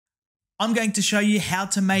I'm going to show you how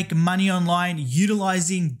to make money online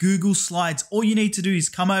utilizing Google Slides. All you need to do is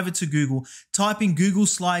come over to Google, type in Google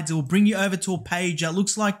Slides. It will bring you over to a page that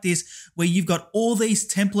looks like this, where you've got all these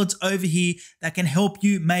templates over here that can help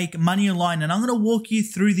you make money online. And I'm going to walk you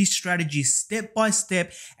through this strategy step by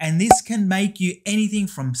step. And this can make you anything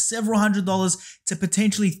from several $100s to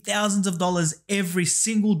potentially thousands of dollars every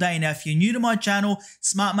single day. Now, if you're new to my channel,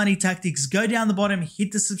 Smart Money Tactics, go down the bottom,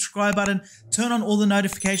 hit the subscribe button, turn on all the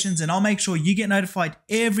notifications, and I'll make sure you get notified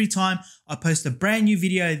every time I post a brand new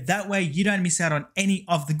video. That way you don't miss out on any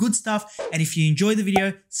of the good stuff. And if you enjoy the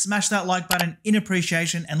video, smash that like button in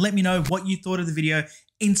appreciation and let me know what you thought of the video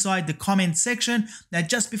inside the comment section. Now,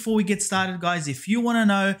 just before we get started, guys, if you want to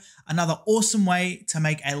know another awesome way to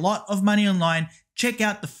make a lot of money online, check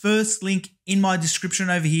out the first link in my description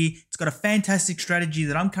over here. It's got a fantastic strategy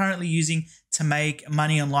that I'm currently using to make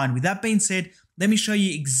money online. With that being said, let me show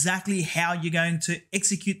you exactly how you're going to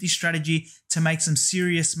execute this strategy to make some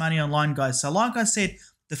serious money online, guys. So like I said,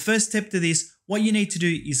 the first step to this, what you need to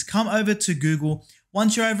do is come over to Google.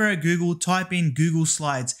 Once you're over at Google, type in Google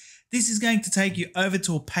Slides. This is going to take you over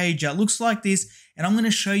to a page that looks like this, and I'm going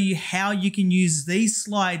to show you how you can use these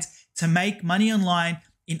slides to make money online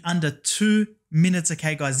in under 2 minutes.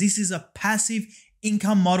 Okay, guys, this is a passive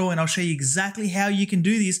income model, and I'll show you exactly how you can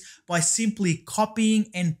do this by simply copying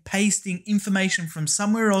and pasting information from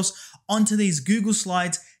somewhere else onto these Google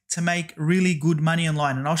Slides to make really good money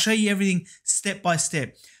online. And I'll show you everything step by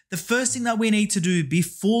step. The first thing that we need to do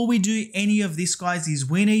before we do any of this, guys, is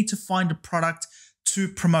we need to find a product to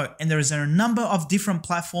promote. And there is a number of different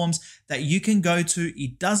platforms that you can go to.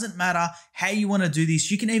 It doesn't matter how you want to do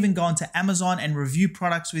this. You can even go onto Amazon and review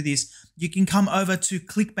products with this. You can come over to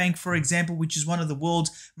ClickBank, for example, which is one of the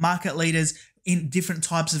world's market leaders in different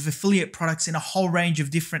types of affiliate products in a whole range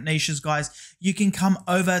of different niches, guys. You can come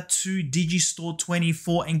over to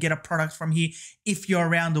Digistore24 and get a product from here if you're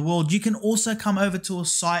around the world. You can also come over to a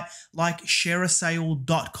site like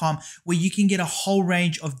shareasale.com, where you can get a whole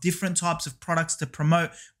range of different types of products to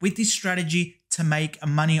promote with this strategy to make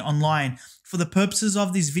money online. For the purposes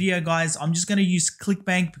of this video, guys, I'm just going to use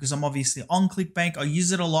ClickBank because I'm obviously on ClickBank. I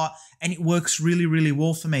use it a lot and it works really, really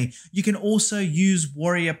well for me. You can also use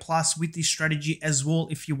Warrior Plus with this strategy as well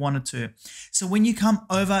if you wanted to. So when you come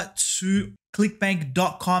over to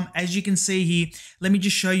clickbank.com, as you can see here, let me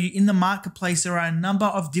just show you in the marketplace, there are a number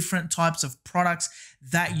of different types of products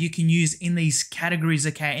that you can use in these categories,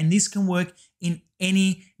 okay? And this can work in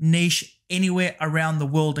any niche anywhere around the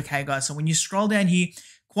world, okay, guys? So when you scroll down here,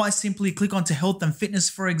 quite simply click onto health and fitness,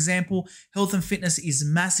 for example. Health and fitness is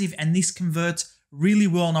massive and this converts really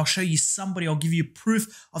well. And I'll show you somebody, I'll give you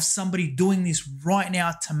proof of somebody doing this right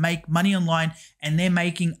now to make money online, and they're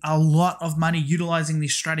making a lot of money utilizing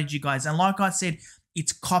this strategy, guys. And like I said,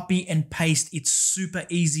 it's copy and paste. It's super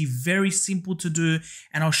easy, very simple to do.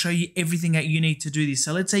 And I'll show you everything that you need to do this.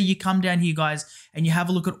 So let's say you come down here, guys, and you have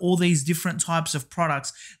a look at all these different types of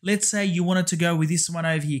products. Let's say you wanted to go with this one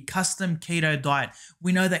over here, custom keto diet.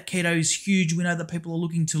 We know that keto is huge. We know that people are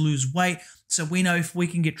looking to lose weight. So we know if we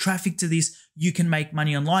can get traffic to this, you can make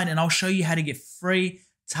money online. And I'll show you how to get free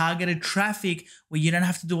targeted traffic where you don't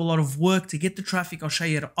have to do a lot of work to get the traffic. I'll show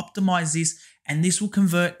you how to optimize this, and this will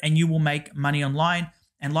convert and you will make money online.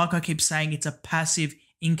 And like I keep saying, it's a passive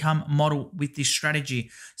income model with this strategy.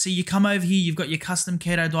 So you come over here, you've got your custom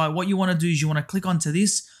keto diet. What you want to do is you want to click onto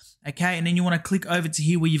this, okay? And then you want to click over to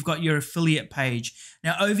here where you've got your affiliate page.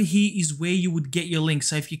 Now over here is where you would get your link.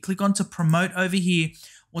 So if you click onto promote over here,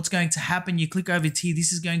 what's going to happen, you click over to here,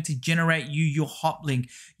 this is going to generate you your hot link.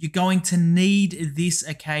 You're going to need this,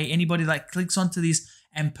 okay? Anybody that clicks onto this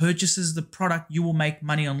and purchases the product, you will make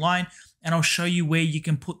money online. And I'll show you where you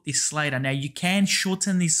can put this later. Now you can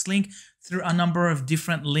shorten this link through a number of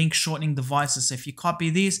different link shortening devices. So if you copy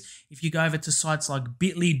this, if you go over to sites like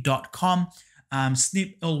bit.ly.com,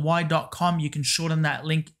 sniply.com, you can shorten that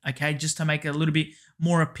link, okay, just to make it a little bit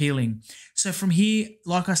more appealing. So from here,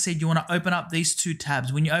 like I said, you want to open up these two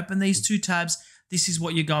tabs. When you open these two tabs, this is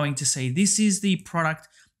what you're going to see. This is the product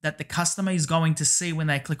that the customer is going to see when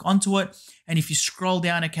they click onto it. And if you scroll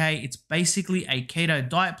down, okay, it's basically a keto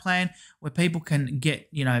diet plan where people can get,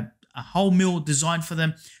 you know, a whole meal designed for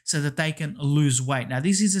them so that they can lose weight. Now,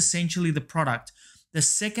 this is essentially the product. The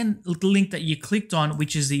second link that you clicked on,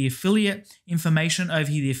 which is the affiliate information over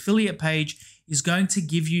here, the affiliate page, is going to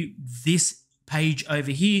give you this page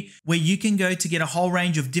over here where you can go to get a whole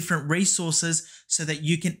range of different resources so that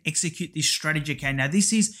you can execute this strategy. Okay, now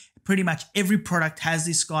this is pretty much every product has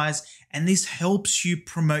this, guys, and this helps you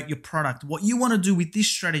promote your product. What you want to do with this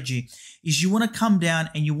strategy is you want to come down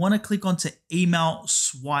and you want to click onto email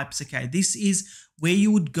swipes. Okay, this is where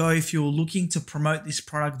you would go if you're looking to promote this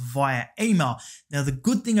product via email. Now, the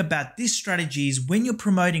good thing about this strategy is when you're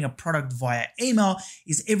promoting a product via email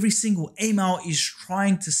is every single email is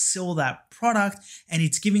trying to sell that product and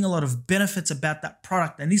it's giving a lot of benefits about that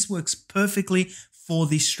product. And this works perfectly for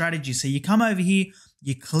this strategy. So you come over here,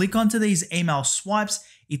 you click onto these email swipes,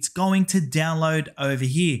 it's going to download over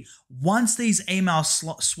here. Once these email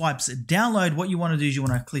swipes download, what you want to do is you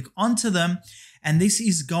want to click onto them, and this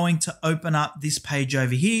is going to open up this page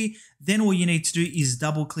over here. Then all you need to do is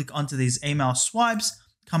double click onto these email swipes,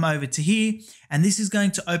 come over to here, and this is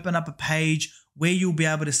going to open up a page where you'll be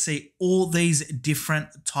able to see all these different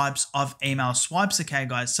types of email swipes. Okay,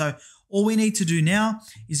 guys, so all we need to do now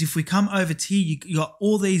is if we come over to here, you got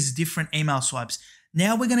all these different email swipes.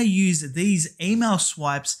 Now we're going to use these email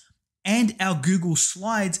swipes and our Google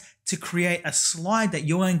Slides to create a slide that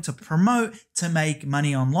you're going to promote to make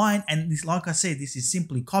money online. And this, like I said, this is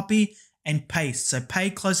simply copy and paste. So pay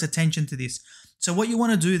close attention to this. So what you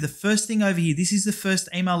want to do, the first thing over here, this is the first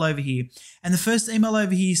email over here. And the first email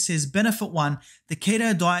over here says, benefit 1, the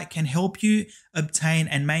keto diet can help you obtain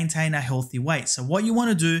and maintain a healthy weight. So what you want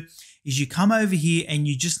to do is you come over here and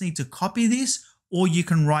you just need to copy this, or you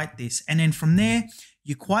can write this. And then from there,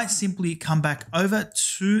 you quite simply come back over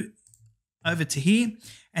to here.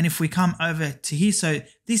 And if we come over to here, so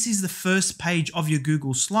this is the first page of your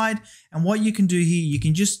Google slide. And what you can do here, you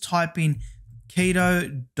can just type in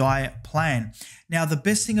keto diet plan. Now, the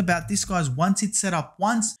best thing about this, guys, once it's set up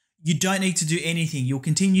once, you don't need to do anything. You'll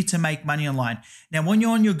continue to make money online. Now, when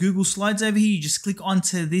you're on your Google Slides over here, you just click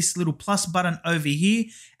onto this little plus button over here,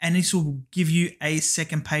 and this will give you a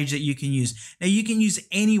second page that you can use. Now, you can use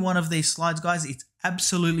any one of these slides, guys. It's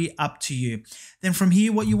absolutely up to you. Then from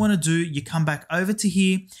here, what you want to do, you come back over to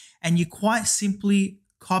here, and you quite simply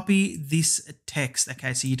copy this text.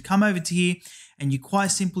 Okay, so you'd come over to here, and you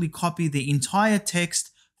quite simply copy the entire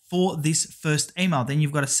text for this first email. Then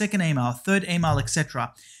you've got a second email, a third email,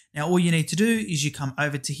 etc. Now, all you need to do is you come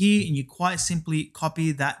over to here and you quite simply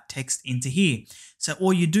copy that text into here. So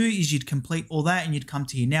all you do is you'd complete all that and you'd come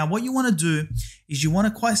to here. Now, what you want to do is you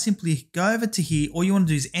want to quite simply go over to here. All you want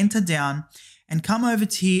to do is enter down and come over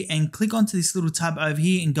to here and click onto this little tab over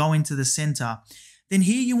here and go into the center. Then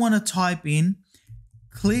here you want to type in,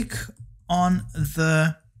 click on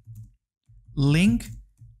the link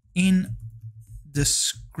in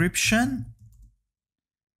description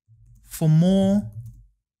for more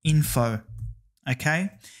info. Okay,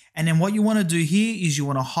 and then what you want to do here is you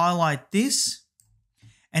want to highlight this,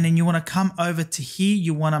 and then you want to come over to here,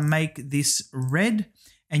 you want to make this red,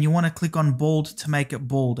 and you want to click on bold to make it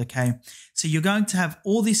bold. Okay, so you're going to have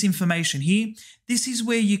all this information here. This is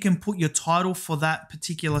where you can put your title for that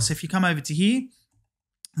particular. So if you come over to here,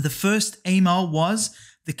 the first email was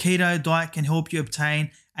the keto diet can help you obtain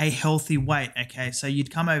a healthy weight. Okay, so you'd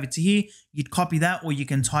come over to here, you'd copy that, or you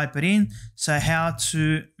can type it in. So how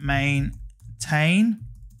to maintain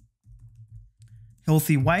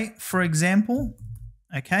healthy weight, for example.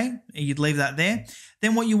 Okay, you'd leave that there.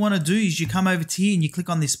 Then what you want to do is you come over to here and you click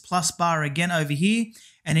on this plus bar again over here,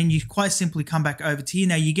 and then you quite simply come back over to here.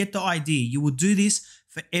 Now you get the idea. You will do this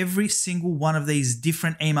for every single one of these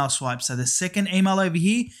different email swipes. So the second email over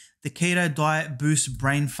here, the keto diet boosts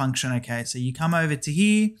brain function. Okay, so you come over to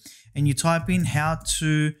here and you type in how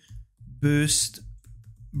to boost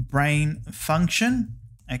brain function.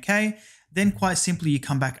 Okay, then quite simply you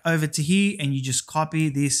come back over to here and you just copy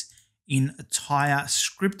this entire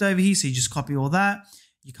script over here. So you just copy all that,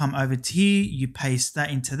 you come over to here, you paste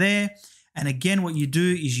that into there, and again what you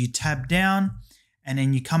do is you tab down and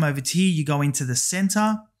then you come over to here, you go into the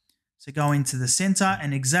center. So go into the center,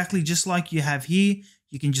 and exactly just like you have here,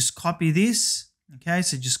 you can just copy this. Okay,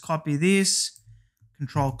 so just copy this,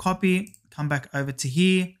 control copy, come back over to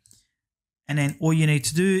here, and then all you need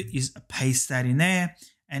to do is paste that in there.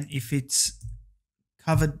 And if it's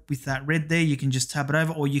covered with that red there, you can just tab it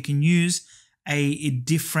over, or you can use a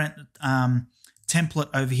different template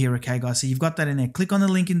over here. Okay, guys, so you've got that in there. Click on the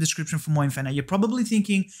link in the description for more info. Now, you're probably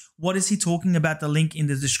thinking, what is he talking about, the link in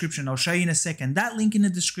the description? I'll show you in a second. That link in the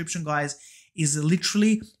description, guys, is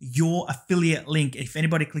literally your affiliate link. If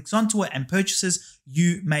anybody clicks onto it and purchases,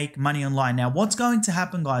 you make money online. Now, what's going to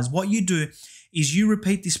happen, guys, what you do is you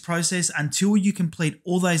repeat this process until you complete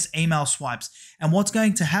all those email swipes. And what's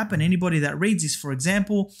going to happen, anybody that reads this, for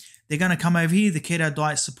example, they're going to come over here, the keto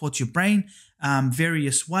diet supports your brain,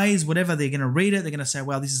 various ways, whatever, they're going to read it. They're going to say,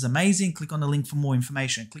 wow, this is amazing. Click on the link for more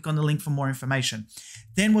information. Click on the link for more information.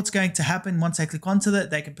 Then what's going to happen, once they click onto that,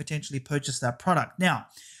 they can potentially purchase that product. Now,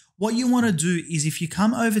 what you want to do is if you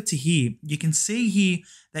come over to here, you can see here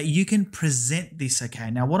that you can present this.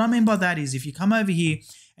 Okay, now what I mean by that is if you come over here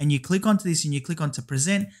and you click onto this and you click onto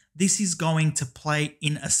present, this is going to play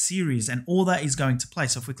in a series and all that is going to play.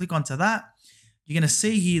 So if we click onto that, you're going to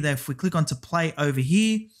see here that if we click onto play over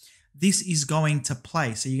here, this is going to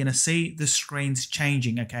play. So you're going to see the screens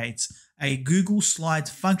changing. Okay, it's a Google Slides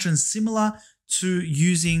function similar to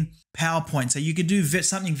using PowerPoint. So you could do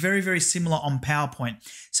something very, very similar on PowerPoint.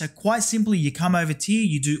 So quite simply, you come over to here,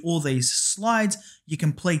 you do all these slides, you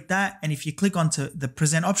complete that. And if you click onto the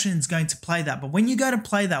present option, it's going to play that. But when you go to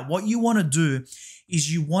play that, what you want to do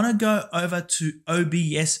is you want to go over to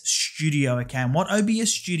OBS Studio. Okay, and what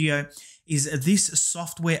OBS Studio is this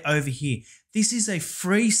software over here. This is a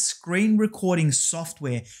free screen recording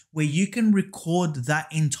software where you can record that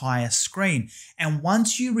entire screen. And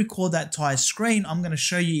once you record that entire screen, I'm going to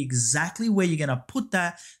show you exactly where you're going to put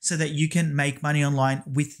that so that you can make money online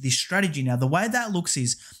with this strategy. Now, the way that looks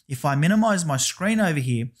is if I minimize my screen over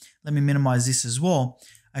here, let me minimize this as well.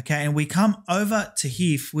 Okay, and we come over to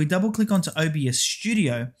here. If we double click onto OBS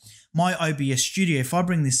Studio, my OBS Studio, if I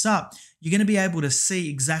bring this up, you're going to be able to see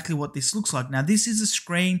exactly what this looks like. Now, this is a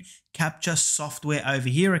screen capture software over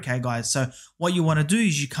here, okay, guys? So what you want to do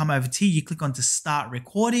is you come over to here, you click onto start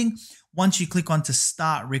recording. Once you click onto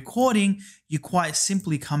start recording, you quite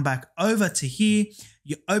simply come back over to here,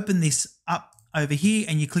 you open this up over here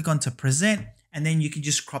and you click onto present, and then you can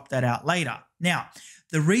just crop that out later. Now,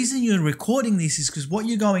 the reason you're recording this is because what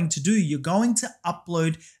you're going to do, you're going to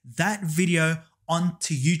upload that video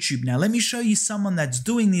onto YouTube. Now, let me show you someone that's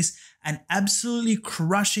doing this and absolutely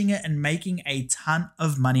crushing it and making a ton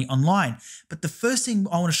of money online. But the first thing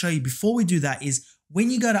I want to show you before we do that is when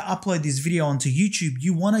you go to upload this video onto YouTube,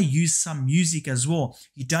 you want to use some music as well.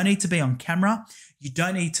 You don't need to be on camera. You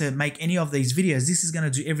don't need to make any of these videos. This is going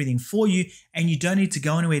to do everything for you, and you don't need to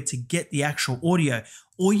go anywhere to get the actual audio.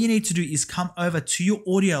 All you need to do is come over to your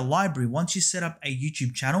audio library. Once you set up a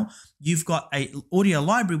YouTube channel, you've got an audio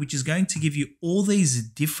library which is going to give you all these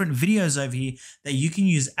different videos over here that you can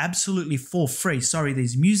use absolutely for free. Sorry,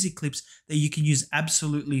 these music clips that you can use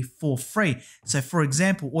absolutely for free. So for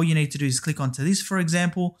example, all you need to do is click onto this, for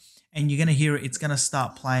example, and you're going to hear it. It's going to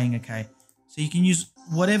start playing, okay? So you can use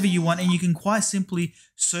whatever you want, and you can quite simply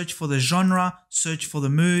search for the genre, search for the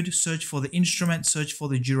mood, search for the instrument, search for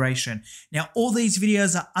the duration. Now, all these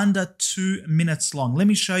videos are under 2 minutes long. Let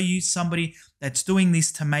me show you somebody that's doing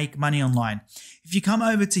this to make money online. If you come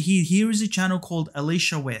over to here, here is a channel called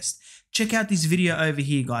Alicia West. Check out this video over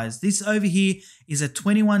here, guys. This over here is a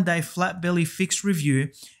 21-day flat belly fix review,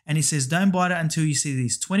 and it says don't bite it until you see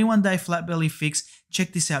this 21-day flat belly fix.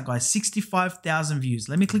 Check this out, guys. 65,000 views.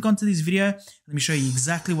 Let me click onto this video. Let me show you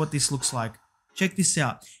exactly what this looks like. Check this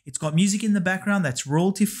out. It's got music in the background that's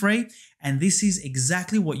royalty free, and this is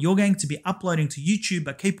exactly what you're going to be uploading to YouTube.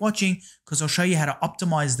 But keep watching because I'll show you how to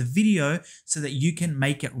optimize the video so that you can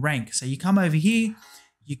make it rank. So you come over here,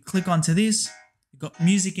 you click onto this. You've got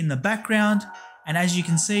music in the background, and as you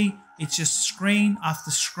can see, it's just screen after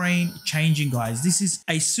screen changing, guys. This is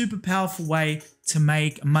a super powerful way to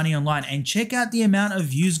make money online. And check out the amount of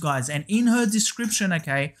views, guys. And in her description,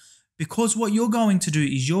 okay, because what you're going to do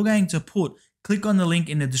is you're going to click on the link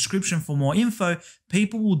in the description for more info.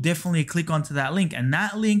 People will definitely click onto that link, and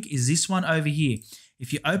that link is this one over here.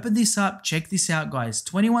 If you open this up, check this out, guys.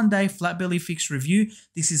 21-day flat belly fix review.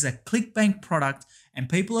 This is a ClickBank product, and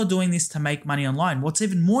people are doing this to make money online. What's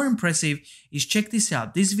even more impressive is check this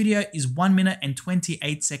out. This video is 1 minute and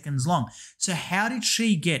 28 seconds long. So how did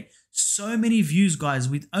she get so many views, guys,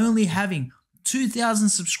 with only having 2,000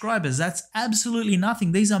 subscribers? That's absolutely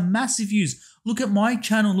nothing. These are massive views. Look at my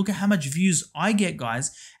channel. Look at how much views I get,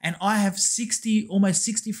 guys. And I have almost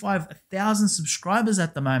 65,000 subscribers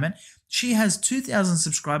at the moment. She has 2,000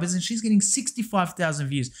 subscribers and she's getting 65,000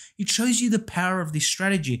 views. It shows you the power of this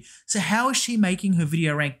strategy. So how is she making her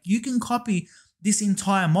video rank? You can copy this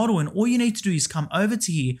entire model, and all you need to do is come over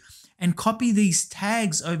to here and copy these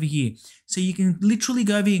tags over here. So you can literally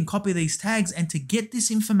go over here and copy these tags, and to get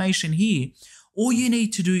this information here, all you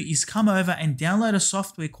need to do is come over and download a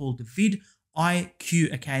software called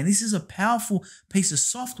vidIQ, okay? And this is a powerful piece of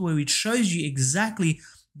software which shows you exactly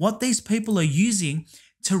what these people are using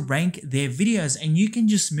to rank their videos, and you can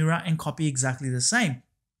just mirror and copy exactly the same.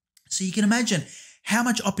 So you can imagine how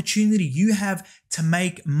much opportunity you have to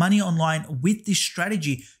make money online with this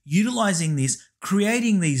strategy, utilizing this,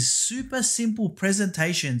 creating these super simple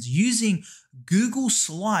presentations using Google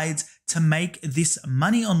Slides to make this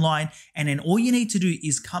money online. And then all you need to do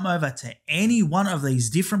is come over to any one of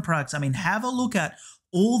these different products. I mean, have a look at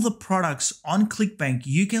all the products on ClickBank.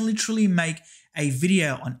 You can literally make a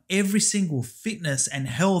video on every single fitness and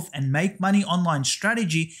health and make money online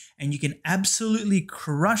strategy, and you can absolutely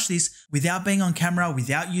crush this without being on camera,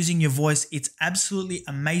 without using your voice. It's absolutely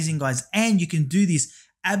amazing, guys, and you can do this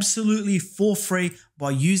absolutely for free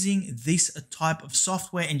by using this type of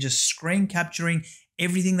software and just screen capturing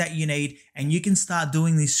everything that you need, and you can start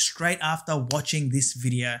doing this straight after watching this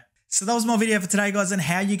video. So that was my video for today, guys, on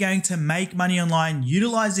how you're going to make money online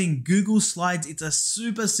utilizing Google Slides. It's a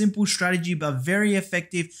super simple strategy, but very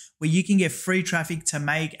effective, where you can get free traffic to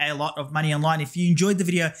make a lot of money online. If you enjoyed the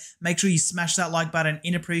video, make sure you smash that like button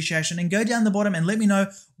in appreciation and go down the bottom and let me know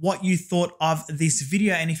what you thought of this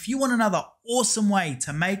video. And if you want another awesome way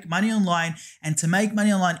to make money online and to make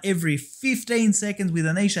money online every 15 seconds with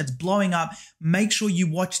a niche that's blowing up, make sure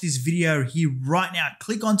you watch this video here right now.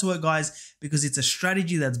 Click onto it, guys, because it's a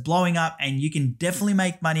strategy that's blowing up and you can definitely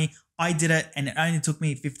make money. I did it and it only took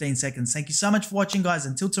me 15 seconds. Thank you so much for watching, guys.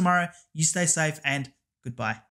 Until tomorrow, you stay safe and goodbye.